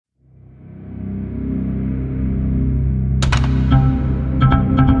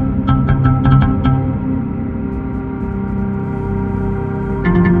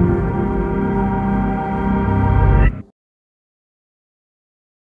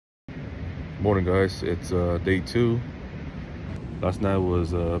Morning, guys. It's day 2. Last night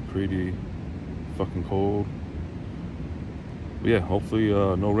was pretty fucking cold. But yeah, hopefully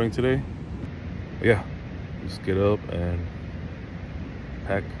no rain today. But yeah, let's get up and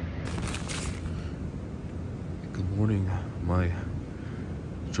pack. Good morning, my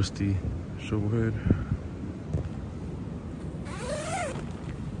trusty shovelhead.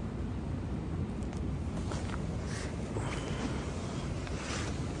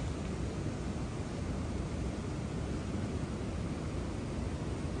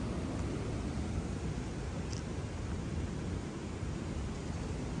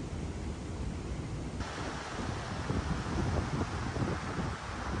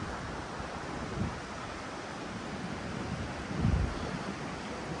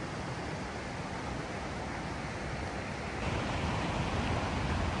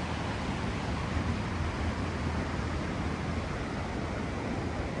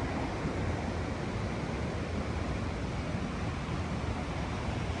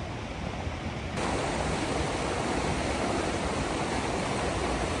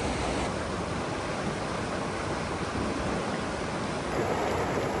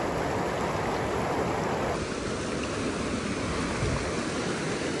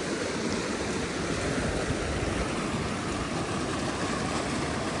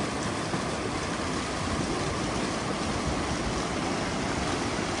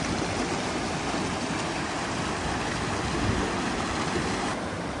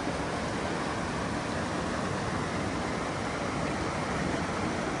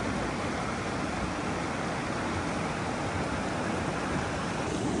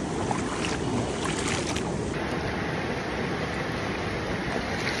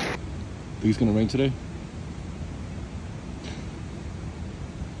 Think it's gonna rain today?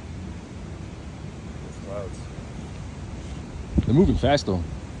 It's clouds. They're moving fast though.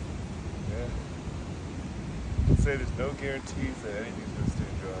 Yeah. I can say there's no guarantees that anything's gonna stay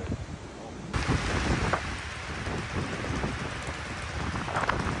dry.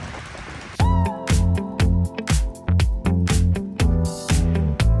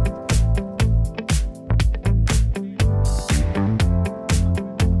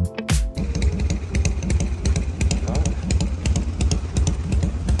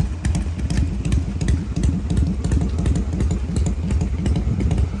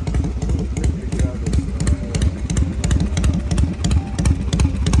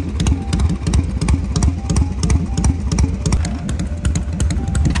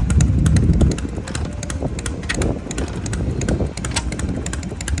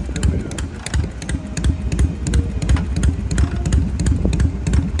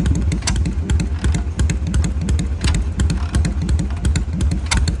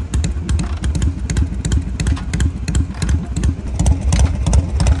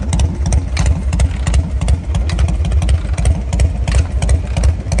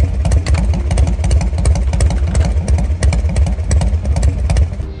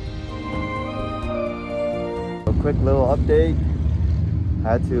 Quick little update.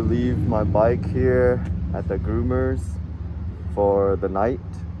 Had to leave my bike here at the groomers for the night.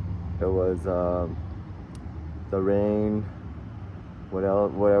 It was the rain,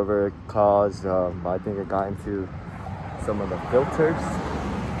 whatever it caused. I think it got into some of the filters,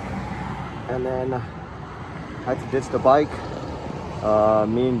 and then had to ditch the bike.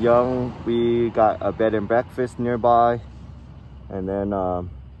 Me and Young, we got a bed and breakfast nearby, and then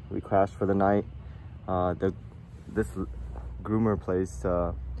we crashed for the night. This groomer place,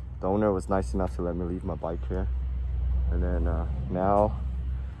 the owner was nice enough to let me leave my bike here. And then now,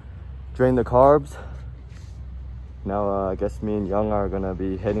 drain the carbs. Now I guess me and Young are gonna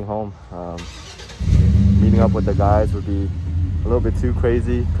be heading home. Meeting up with the guys would be a little bit too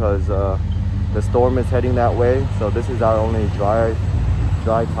crazy because the storm is heading that way. So this is our only dry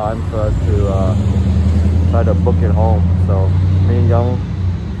time for us to try to book it home. So me and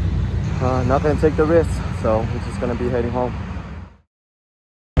Young, not gonna take the risk. So we're just gonna be heading home.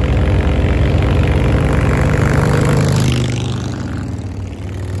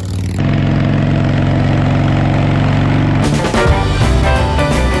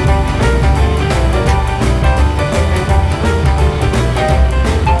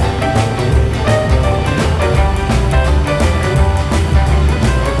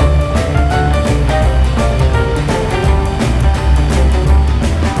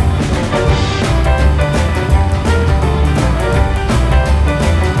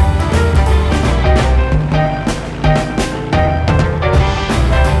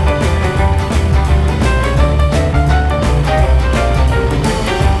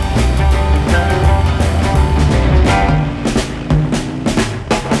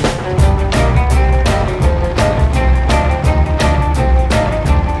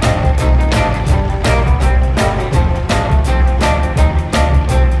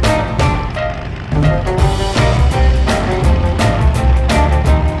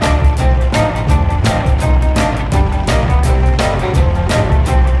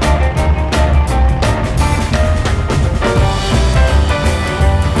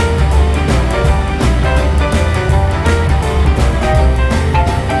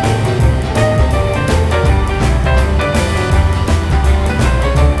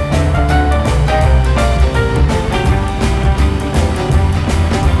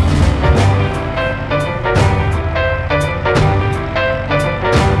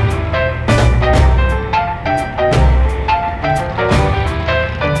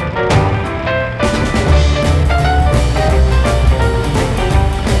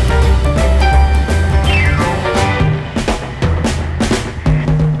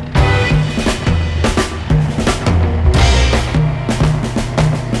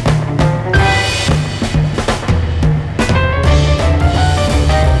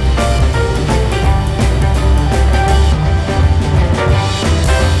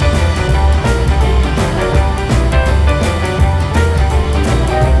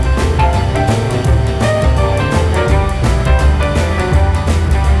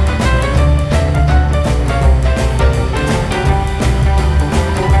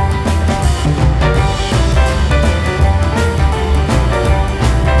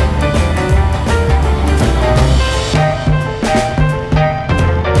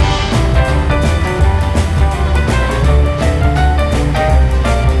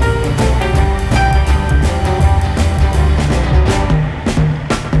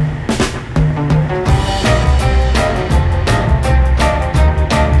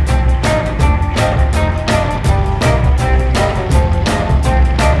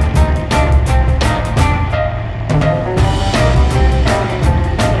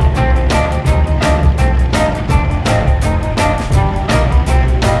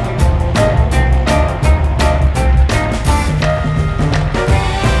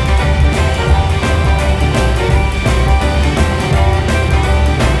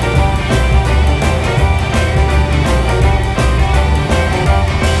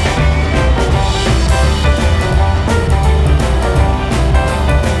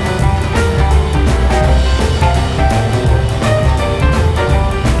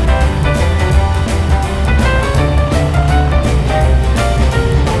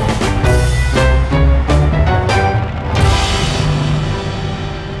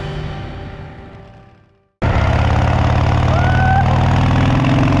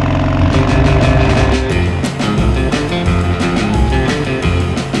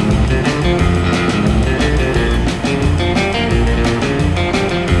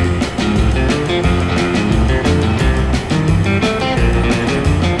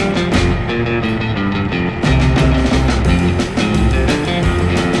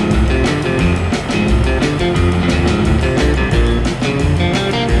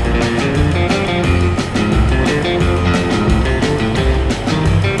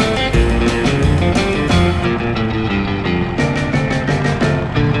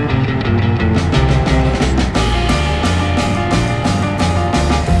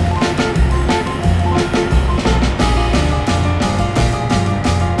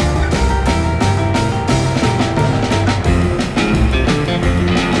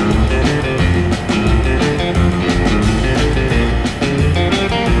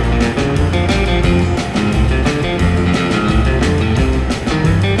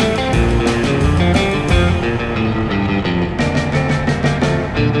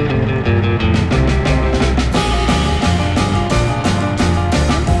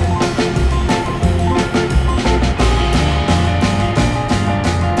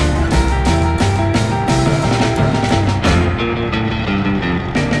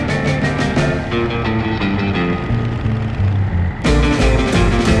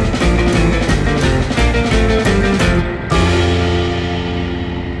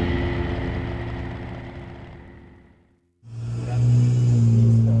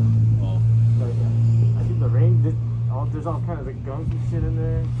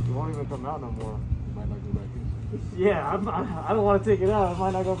 there. You won't even come out no more. Might not go back in. Yeah, I don't want to take it out. I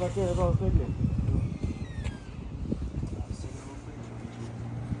might not go back in. That's what I was thinking.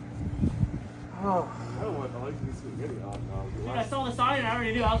 Oh. I don't want. I like to do spaghetti. Dude, I saw the sign and I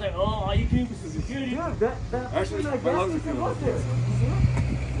already knew. I was like, oh, all you people is security. Dude, that Actually, that my gas lungs are station feeling was there.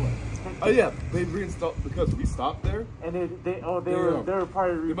 Oh yeah, they reinstalled because we stopped there. And they were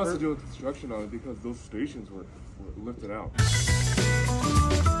probably They must have done construction on it because those stations were lifted out.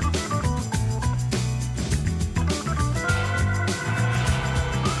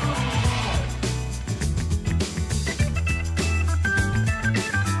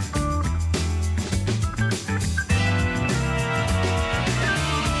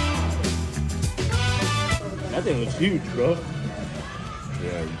 That thing was huge, bro.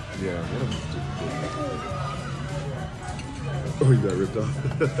 Yeah. What a... Oh, you got ripped off.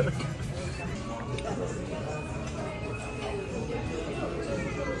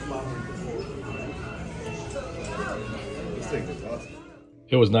 This thing is awesome.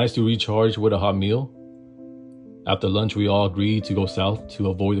 It was nice to recharge with a hot meal. After lunch, we all agreed to go south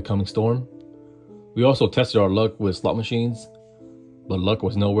to avoid the coming storm. We also tested our luck with slot machines, but luck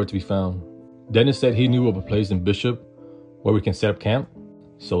was nowhere to be found. Dennis said he knew of a place in Bishop where we can set up camp,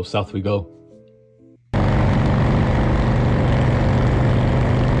 so south we go.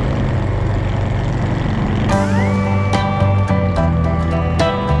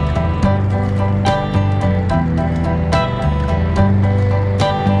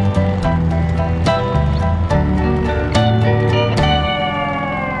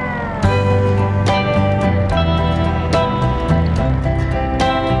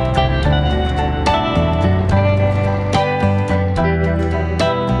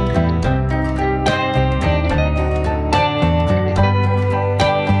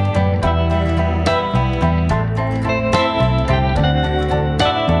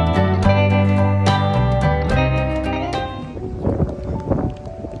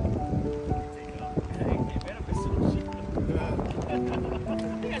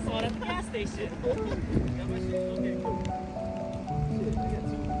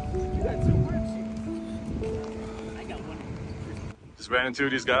 Just ran into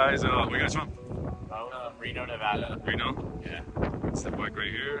these guys. Where you guys from? Reno, Nevada. Reno? Yeah. Step bike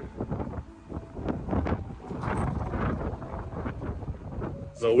right here.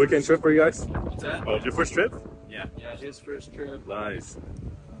 So weekend trip for you guys? What's that? Oh, your first trip? Yeah. Yeah, his first trip. Nice.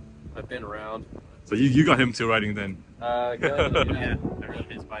 I've been around. So you got him too riding then? Yeah. I rode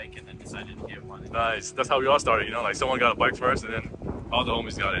his bike and then decided to get one. Nice. That's how we all started, you know? Like someone got a bike first and then all the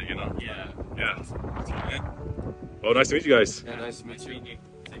homies got it, you know? Yeah. Yeah. Well, nice to meet you guys. Yeah, nice to meet you.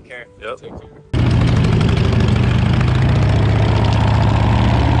 Take care. Yep. Take care.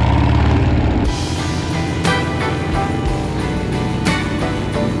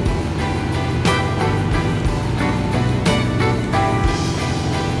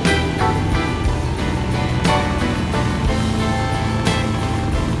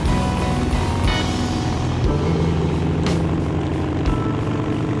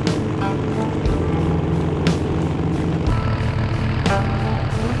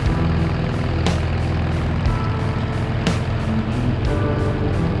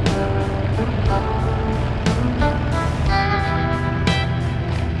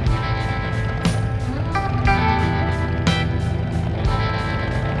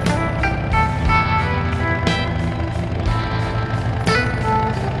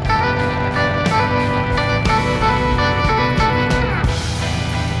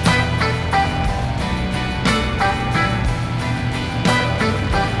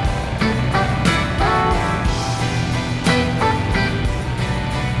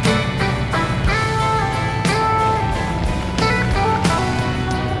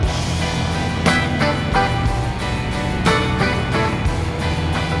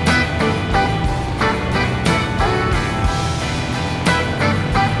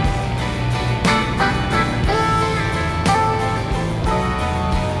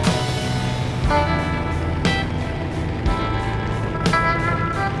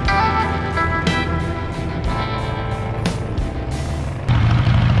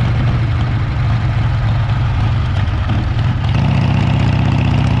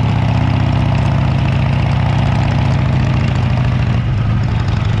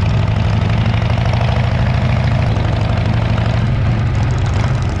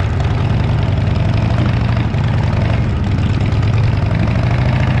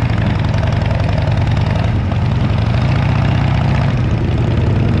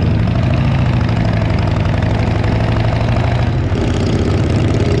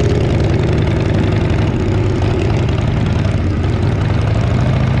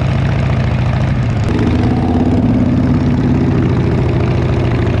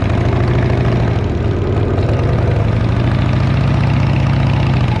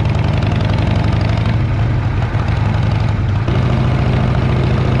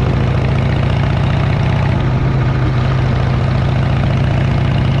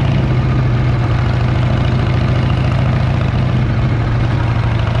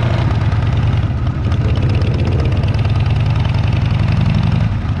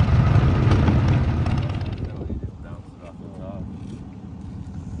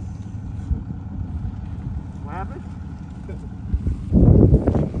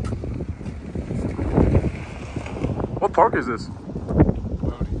 is this?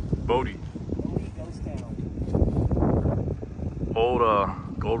 Bodie. Ghost town. Old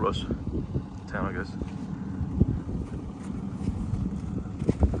gold rush town, I guess.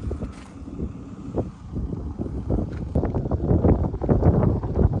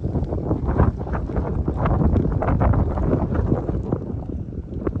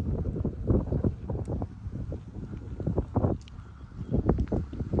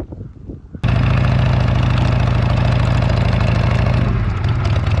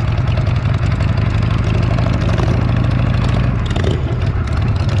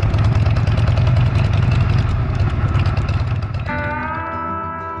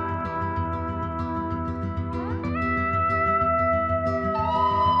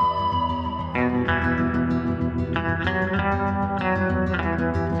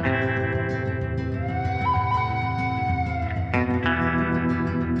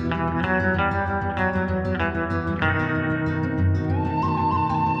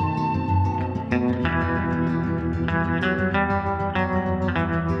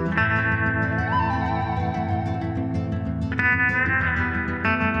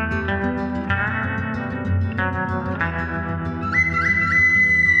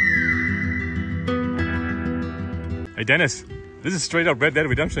 Hey Dennis, this is straight up Red Dead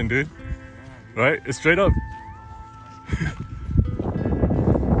Redemption, dude. Right? It's straight up.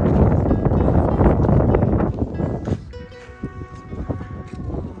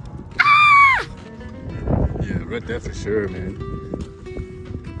 Yeah, Red Dead for sure, man.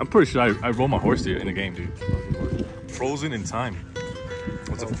 I'm pretty sure I rode my horse here in the game, dude. Frozen in Time.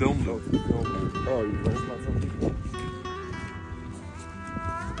 It's a film loop. Oh, you learned about something?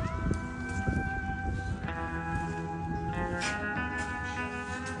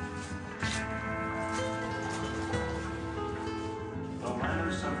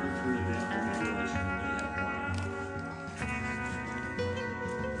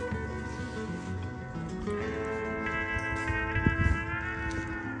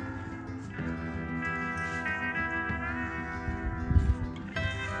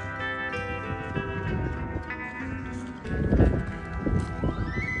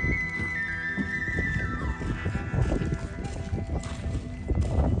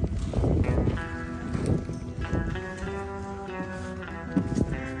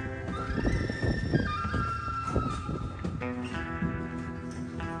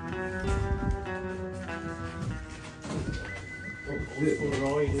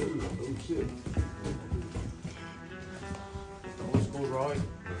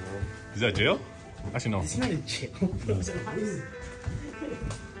 Is that jail? Actually, no. It's not a jail. It's an ice.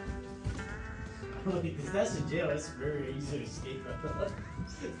 Because that's a jail. That's very easy to escape.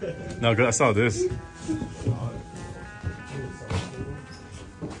 No, good. I saw this. Yeah,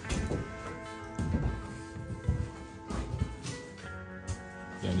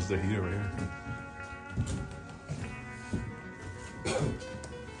 this is the heater right here.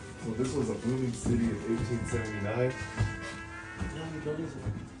 So this was a booming city in 1879.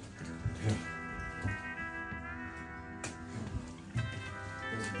 Yeah.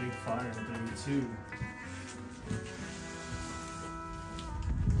 There was a big fire in 32.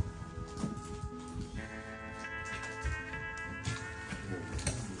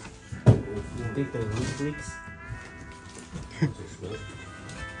 I think the roof leaks.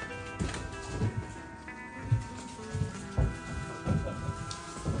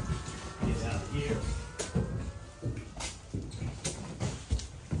 Get out here.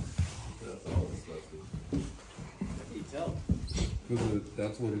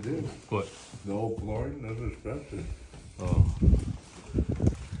 That's what it is. What? The old flooring, that's asbestos. Oh.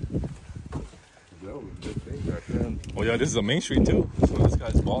 That was a good thing back then. Oh yeah, this is a main street too. So this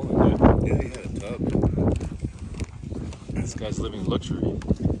guy's balling, dude. Yeah, he had a tub. This guy's living luxury.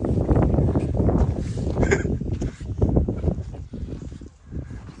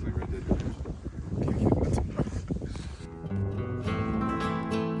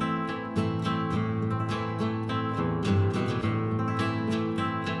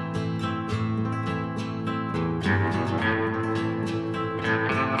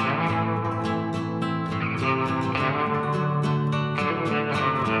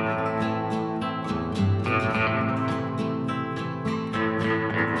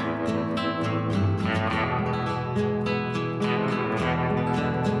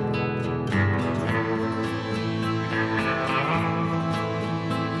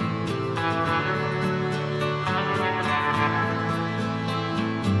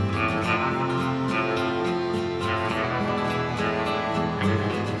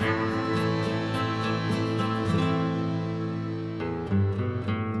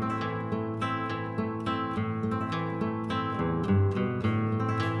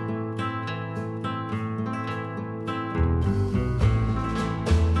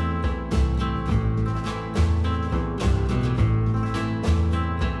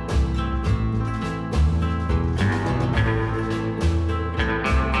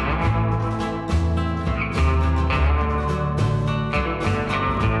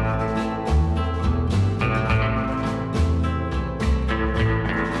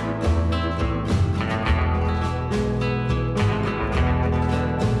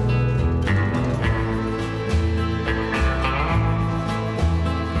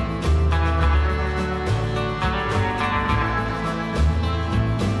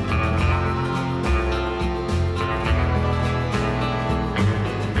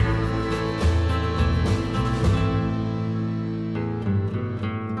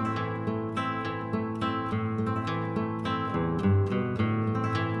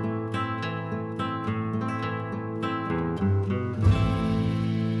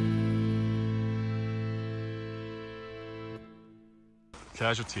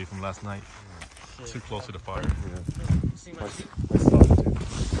 Casualty from last night. Too close to the fire. See my shit? I saw it too.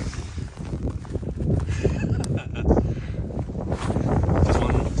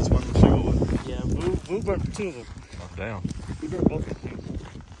 Just one shoe. Yeah, Boo burnt 2 of them. Oh, damn. He burnt both of them.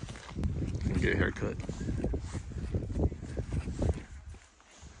 Gonna get a haircut.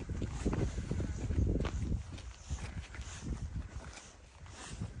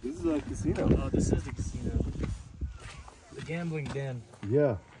 This is a casino. Oh, this is the casino. The gambling den.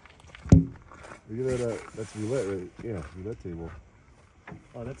 Yeah. Look at that. That's roulette, right? Yeah, roulette table.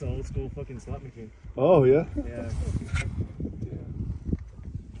 Oh, that's an old school fucking slot machine. Oh yeah. Yeah.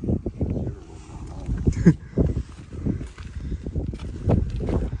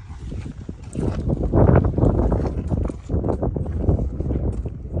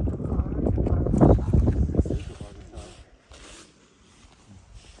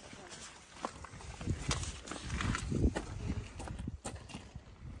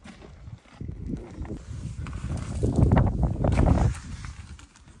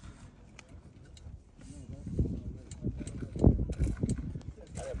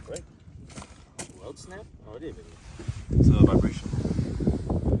 Snap? Oh, it is. It's a vibration.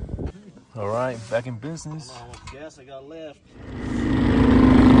 All right, back in business. I don't know how much gas I got left.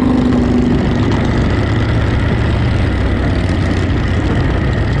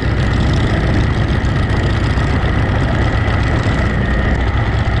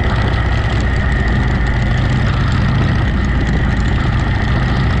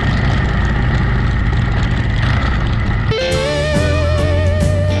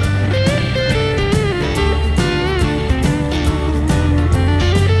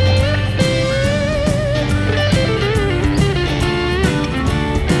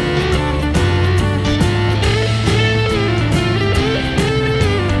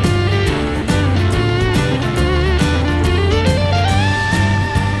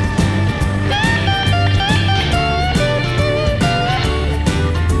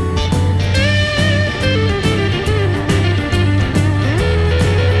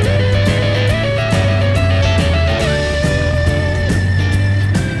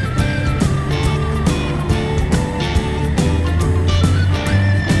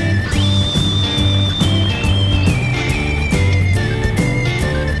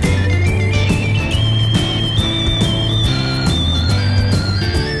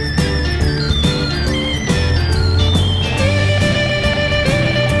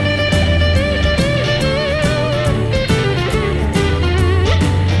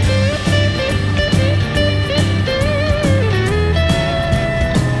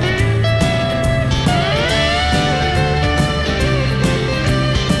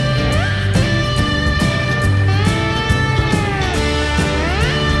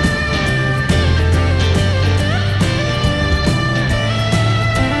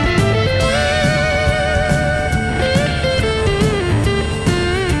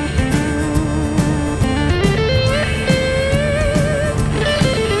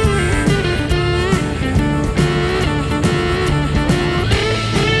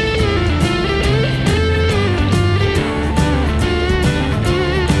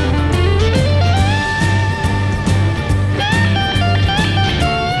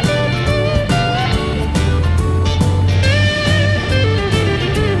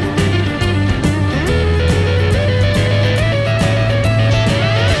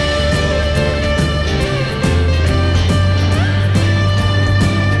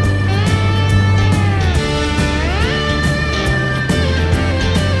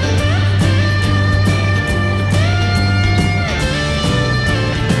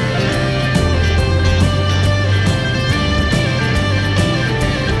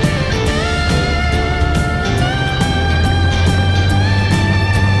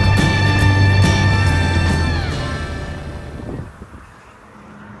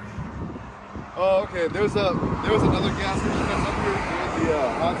 Oh, okay. There was another gas station that's up here near the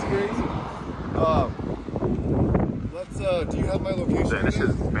hot springs. Let's. Do you have my location? Damn, this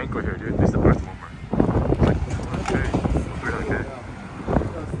is banquet here, dude. This is the earth warmer. Okay. Okay.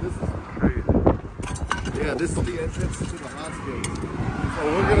 This is Crazy. Yeah, this is the entrance to the hot springs. So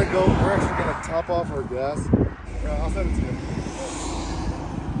we're actually gonna top off our gas. I'll send it to you.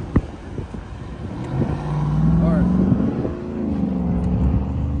 All right.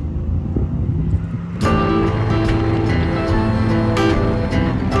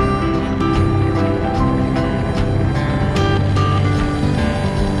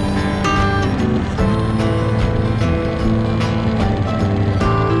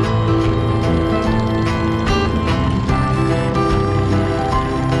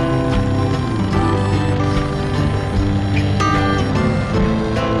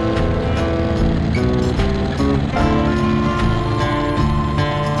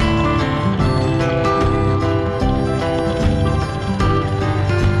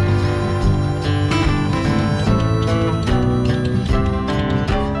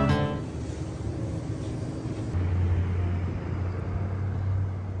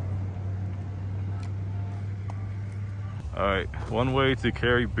 One way to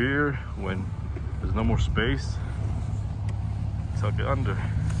carry beer when there's no more space, tuck it under.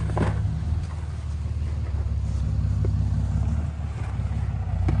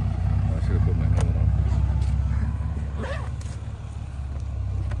 I should have put my helmet on.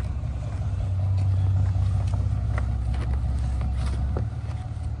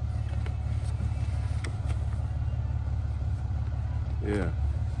 Yeah.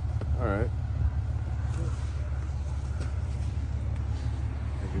 All right.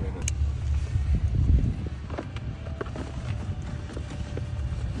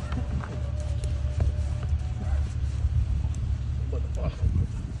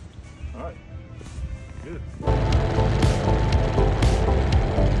 All right. Good.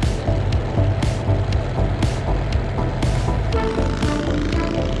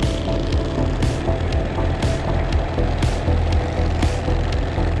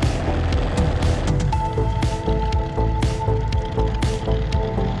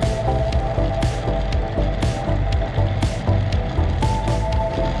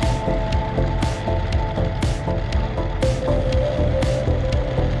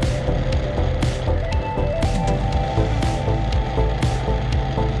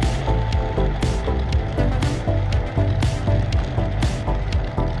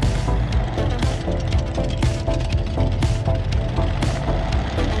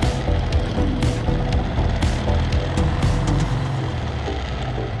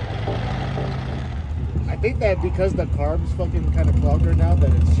 I think that because the carbs fucking kind of clogged her now,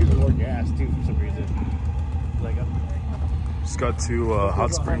 that it's shooting more gas too for some reason. Like, Just got to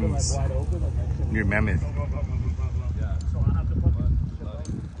hot springs near Mammoth.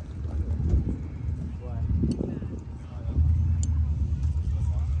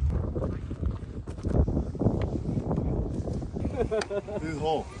 this is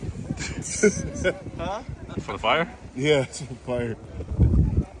whole. Huh? For the fire? Yeah, it's on fire.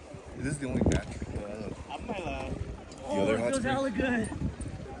 Is this the only batch? Oh, other it hot feels spring? hella good.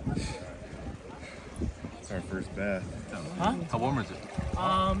 It's our first bath. Huh? How warm is it?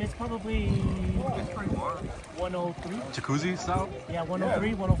 It's probably 103. Jacuzzi style? Yeah,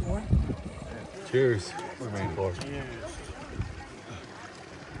 103, 104. Cheers. What are we made for?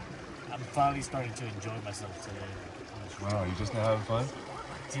 I'm finally starting to enjoy myself today. Wow, you just now having fun?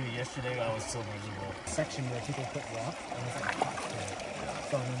 Dude, yesterday I was so miserable. Section where people put rock, and it's like hot.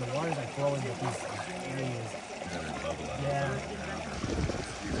 So when the water's like flowing with these areas. Yeah.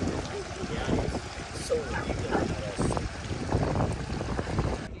 So ridiculous.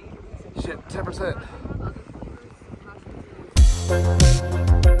 Shit, 10%.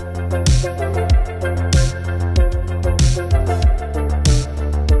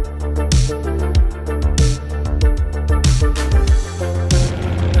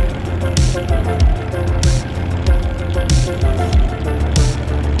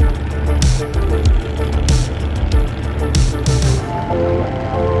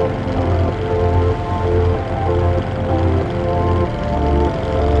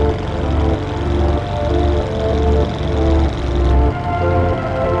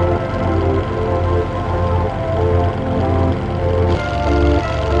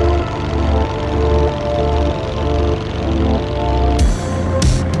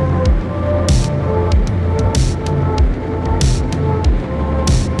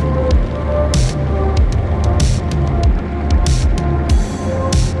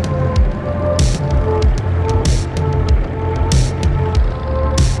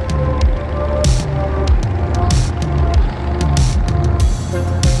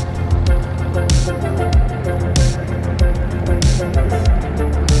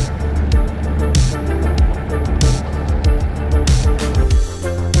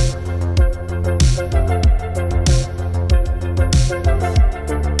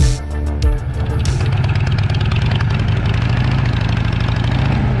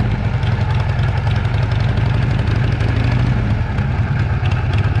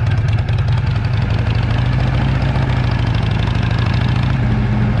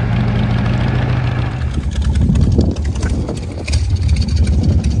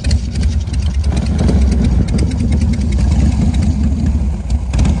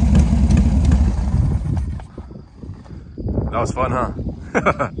 That was fun, huh?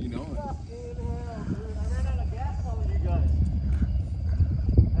 You know it. I ran out of gas following you guys.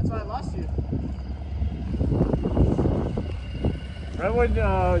 That's why I lost you. Right when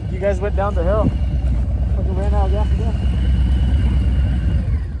you guys went down the hill, fucking ran out of gas again.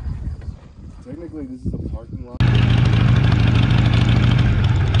 Technically, this is a parking lot.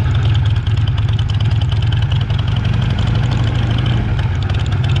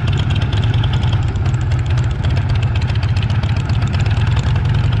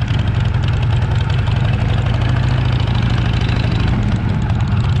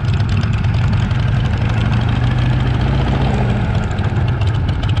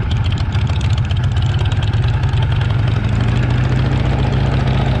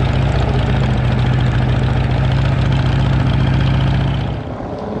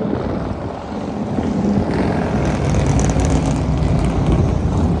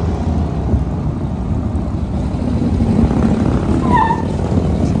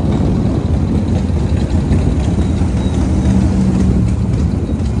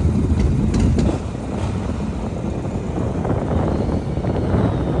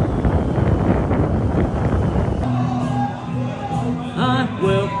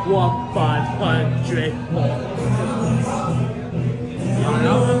 walk 500 more. You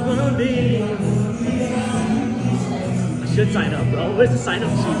know I'm gonna be. I should sign up, bro. Where's the sign up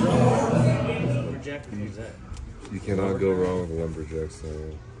sheet, bro? Lumberjack, who's that? You cannot go wrong with lumberjack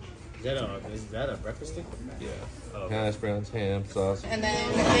style. Is that a breakfast stick? Yeah. Oh. Hash browns, ham, sauce. And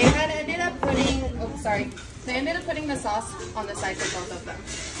then they had ended up putting, they ended up putting the sauce on the side for both of them.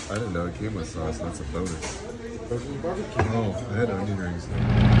 I didn't know it came with sauce. That's a bonus. Barbecue. Oh, I had onion rings.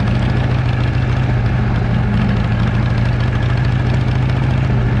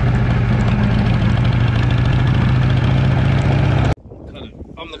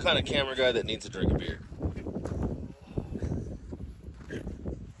 I'm the kind of camera guy that needs to drink a beer.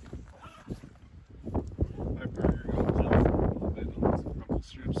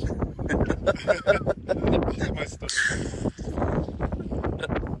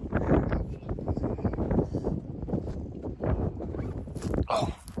 Oh.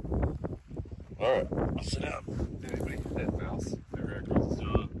 All right, I'll sit down. Did anybody hit that mouse?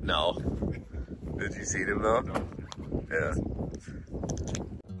 No. Did you see them though? No. Yeah.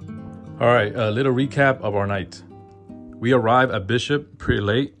 All right, a little recap of our night. We arrived at Bishop pretty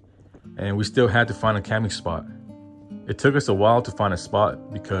late, and we still had to find a camping spot. It took us a while to find a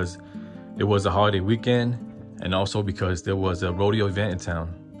spot because it was a holiday weekend, and also because there was a rodeo event in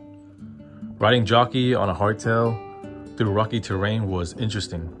town. Riding jockey on a hardtail through rocky terrain was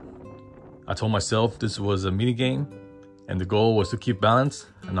interesting. I told myself this was a mini game, and the goal was to keep balance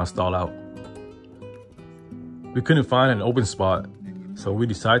and not stall out. We couldn't find an open spot, so we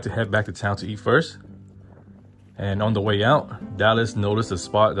decided to head back to town to eat first. And on the way out, Dallas noticed a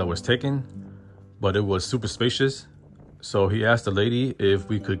spot that was taken, but it was super spacious. So he asked the lady if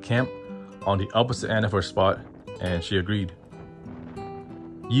we could camp on the opposite end of her spot, and she agreed.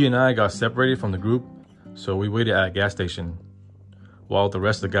 Yi and I got separated from the group, so we waited at a gas station while the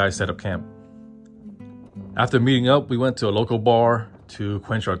rest of the guys set up camp. After meeting up, we went to a local bar to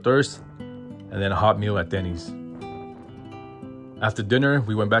quench our thirst, and then a hot meal at Denny's. After dinner,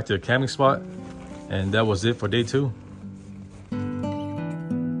 we went back to the camping spot, and that was it for day 2.